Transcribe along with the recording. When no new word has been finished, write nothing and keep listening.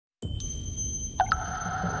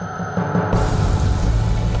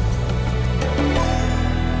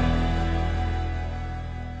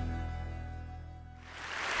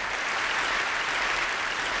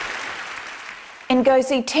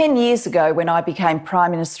Ngozi, 10 years ago when I became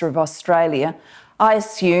Prime Minister of Australia, I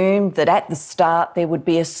assumed that at the start there would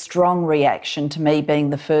be a strong reaction to me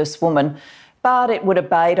being the first woman, but it would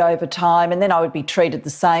abate over time and then I would be treated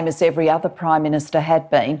the same as every other Prime Minister had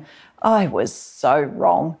been. I was so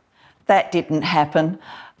wrong. That didn't happen.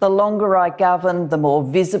 The longer I governed, the more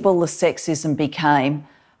visible the sexism became.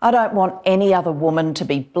 I don't want any other woman to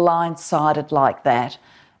be blindsided like that.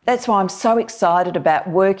 That's why I'm so excited about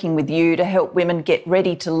working with you to help women get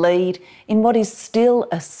ready to lead in what is still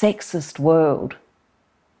a sexist world.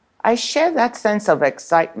 I share that sense of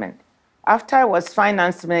excitement. After I was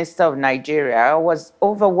Finance Minister of Nigeria, I was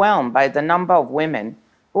overwhelmed by the number of women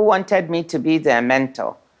who wanted me to be their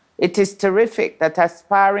mentor. It is terrific that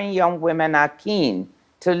aspiring young women are keen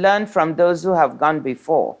to learn from those who have gone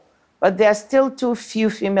before, but there are still too few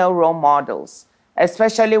female role models,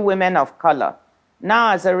 especially women of color.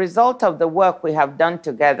 Now, as a result of the work we have done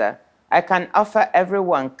together, I can offer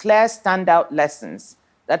everyone clear standout lessons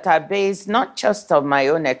that are based not just on my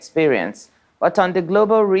own experience, but on the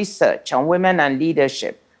global research on women and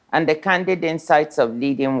leadership and the candid insights of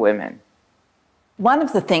leading women. One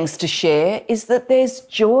of the things to share is that there's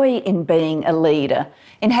joy in being a leader,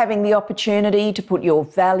 in having the opportunity to put your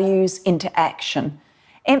values into action.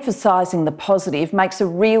 Emphasising the positive makes a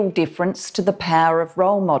real difference to the power of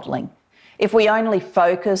role modelling. If we only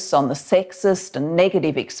focus on the sexist and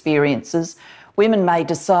negative experiences, women may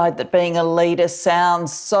decide that being a leader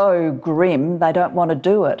sounds so grim they don't want to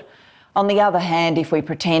do it. On the other hand, if we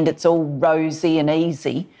pretend it's all rosy and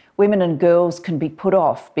easy, women and girls can be put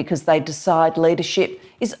off because they decide leadership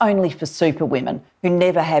is only for superwomen who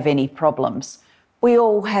never have any problems. We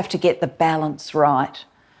all have to get the balance right.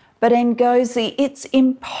 But Ngozi, it's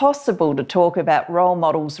impossible to talk about role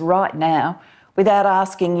models right now without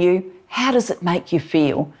asking you, how does it make you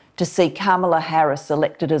feel to see Kamala Harris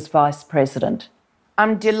elected as Vice President?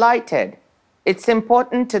 I'm delighted. It's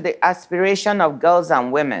important to the aspiration of girls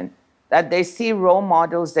and women that they see role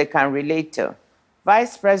models they can relate to.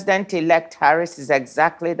 Vice President-elect Harris is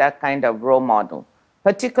exactly that kind of role model,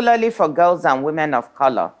 particularly for girls and women of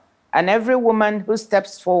color. And every woman who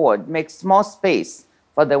steps forward makes more space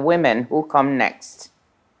for the women who come next.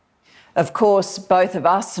 Of course, both of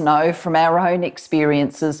us know from our own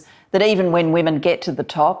experiences that even when women get to the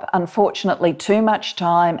top, unfortunately too much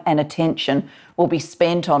time and attention will be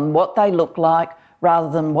spent on what they look like rather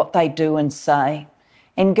than what they do and say.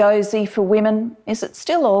 Ngozi, for women, is it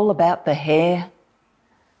still all about the hair?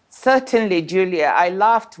 Certainly, Julia. I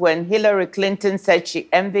laughed when Hillary Clinton said she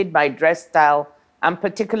envied my dress style and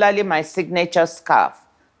particularly my signature scarf,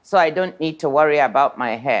 so I don't need to worry about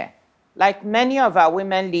my hair. Like many of our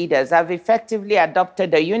women leaders, I've effectively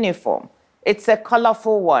adopted a uniform. It's a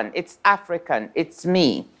colorful one, it's African, it's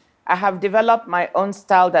me. I have developed my own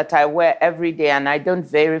style that I wear every day and I don't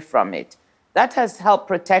vary from it. That has helped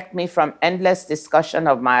protect me from endless discussion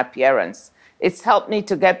of my appearance. It's helped me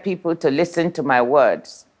to get people to listen to my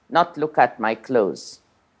words, not look at my clothes.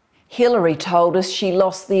 Hillary told us she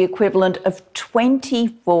lost the equivalent of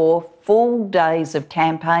 24 full days of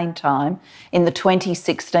campaign time in the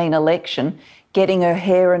 2016 election getting her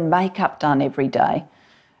hair and makeup done every day.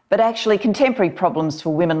 But actually, contemporary problems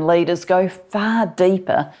for women leaders go far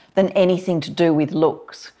deeper than anything to do with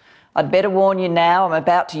looks. I'd better warn you now, I'm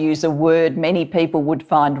about to use a word many people would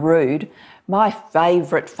find rude. My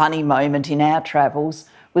favourite funny moment in our travels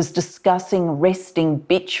was discussing resting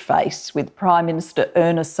bitch face with Prime Minister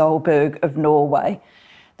Erna Solberg of Norway.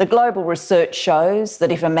 The global research shows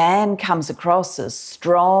that if a man comes across as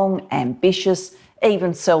strong, ambitious,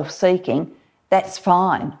 even self-seeking, that's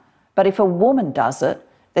fine. But if a woman does it,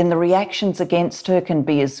 then the reactions against her can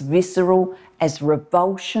be as visceral as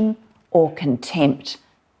revulsion or contempt.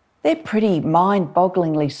 They're pretty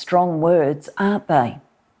mind-bogglingly strong words, aren't they?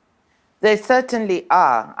 They certainly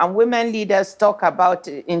are, and women leaders talk about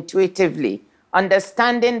it intuitively,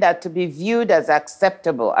 understanding that to be viewed as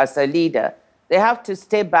acceptable as a leader, they have to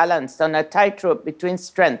stay balanced on a tightrope between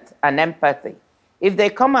strength and empathy. If they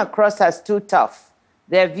come across as too tough,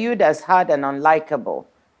 they're viewed as hard and unlikable.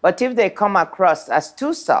 But if they come across as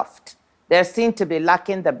too soft, they're seen to be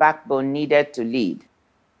lacking the backbone needed to lead.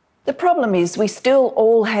 The problem is we still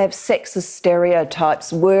all have sexist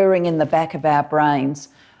stereotypes whirring in the back of our brains.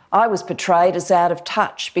 I was portrayed as out of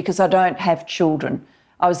touch because I don't have children.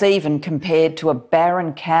 I was even compared to a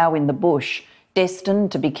barren cow in the bush,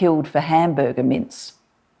 destined to be killed for hamburger mince.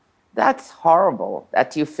 That's horrible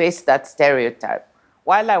that you face that stereotype.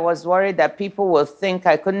 While I was worried that people will think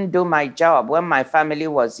I couldn't do my job when my family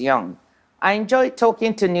was young, I enjoyed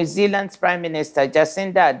talking to New Zealand's Prime Minister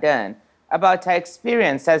Jacinda Ardern about her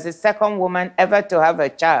experience as the second woman ever to have a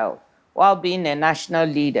child while being a national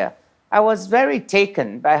leader. I was very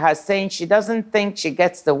taken by her saying she doesn't think she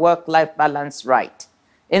gets the work-life balance right,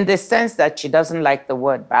 in the sense that she doesn't like the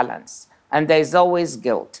word balance, and there's always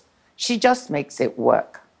guilt. She just makes it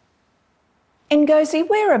work. Ngozi,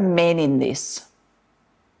 where are men in this?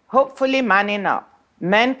 Hopefully manning up.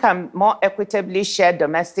 Men can more equitably share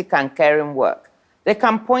domestic and caring work. They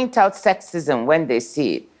can point out sexism when they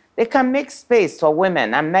see it. They can make space for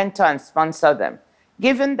women and mentor and sponsor them.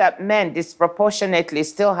 Given that men disproportionately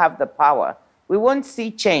still have the power, we won't see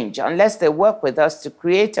change unless they work with us to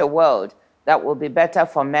create a world that will be better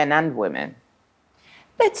for men and women.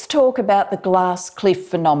 Let's talk about the glass cliff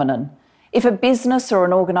phenomenon. If a business or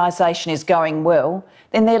an organisation is going well,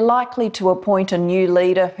 then they're likely to appoint a new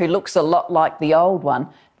leader who looks a lot like the old one,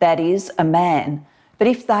 that is, a man. But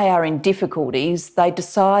if they are in difficulties, they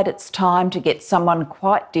decide it's time to get someone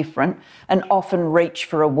quite different and often reach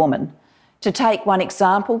for a woman. To take one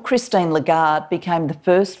example, Christine Lagarde became the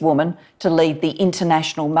first woman to lead the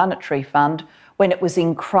International Monetary Fund when it was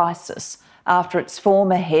in crisis after its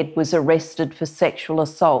former head was arrested for sexual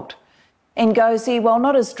assault. Ngozi, while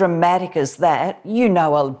not as dramatic as that, you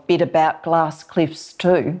know a bit about glass cliffs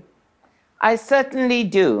too. I certainly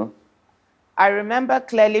do. I remember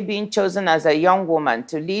clearly being chosen as a young woman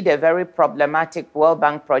to lead a very problematic World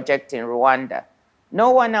Bank project in Rwanda. No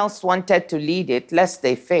one else wanted to lead it lest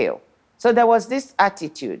they fail. So there was this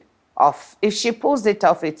attitude of, if she pulls it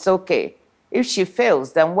off, it's okay. If she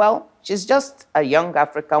fails, then well, she's just a young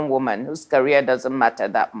African woman whose career doesn't matter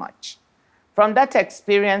that much. From that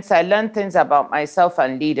experience, I learned things about myself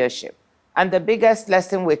and leadership. And the biggest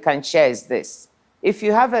lesson we can share is this: if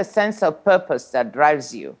you have a sense of purpose that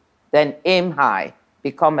drives you, then aim high,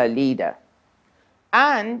 become a leader.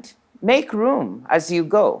 And make room as you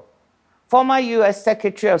go. Former US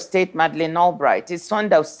Secretary of State Madeleine Albright is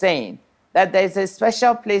fond of saying that there is a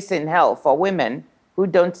special place in hell for women who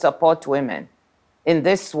don't support women. In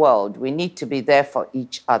this world, we need to be there for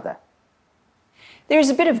each other. There is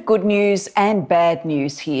a bit of good news and bad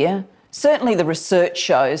news here. Certainly the research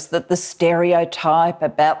shows that the stereotype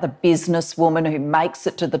about the businesswoman who makes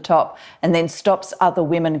it to the top and then stops other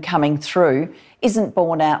women coming through isn't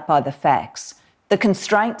borne out by the facts. The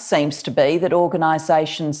constraint seems to be that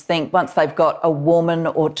organisations think once they've got a woman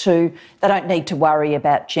or two, they don't need to worry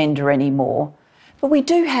about gender anymore. But we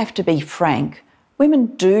do have to be frank. Women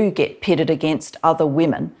do get pitted against other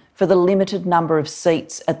women for the limited number of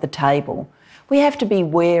seats at the table. We have to be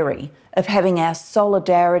wary of having our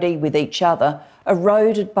solidarity with each other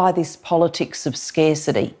eroded by this politics of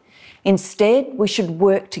scarcity. Instead, we should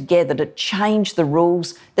work together to change the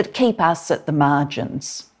rules that keep us at the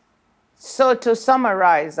margins. So to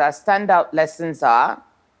summarise, our standout lessons are: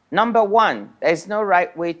 number one, there's no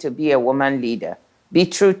right way to be a woman leader. Be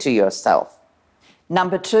true to yourself.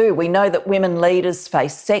 Number two, we know that women leaders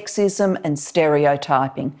face sexism and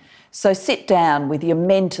stereotyping. So sit down with your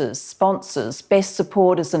mentors, sponsors, best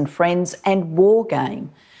supporters and friends and war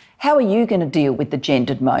game. How are you going to deal with the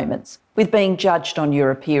gendered moments? With being judged on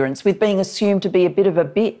your appearance, with being assumed to be a bit of a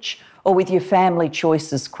bitch, or with your family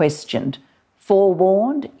choices questioned?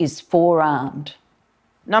 Forewarned is forearmed.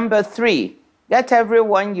 Number three, get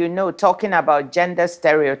everyone you know talking about gender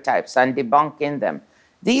stereotypes and debunking them.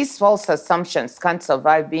 These false assumptions can't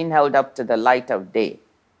survive being held up to the light of day.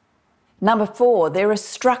 Number four, there are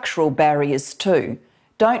structural barriers too.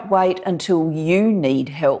 Don't wait until you need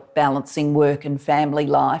help balancing work and family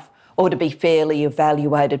life or to be fairly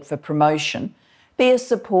evaluated for promotion. Be a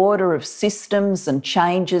supporter of systems and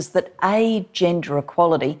changes that aid gender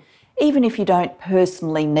equality, even if you don't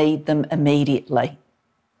personally need them immediately.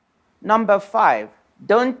 Number five,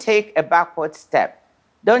 don't take a backward step.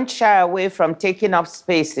 Don't shy away from taking up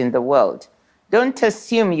space in the world. Don't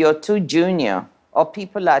assume you're too junior or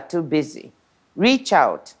people are too busy. Reach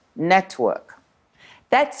out, network.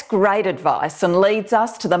 That's great advice and leads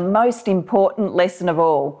us to the most important lesson of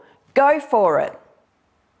all. Go for it.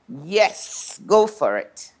 Yes, go for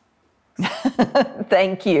it.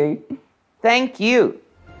 Thank you. Thank you.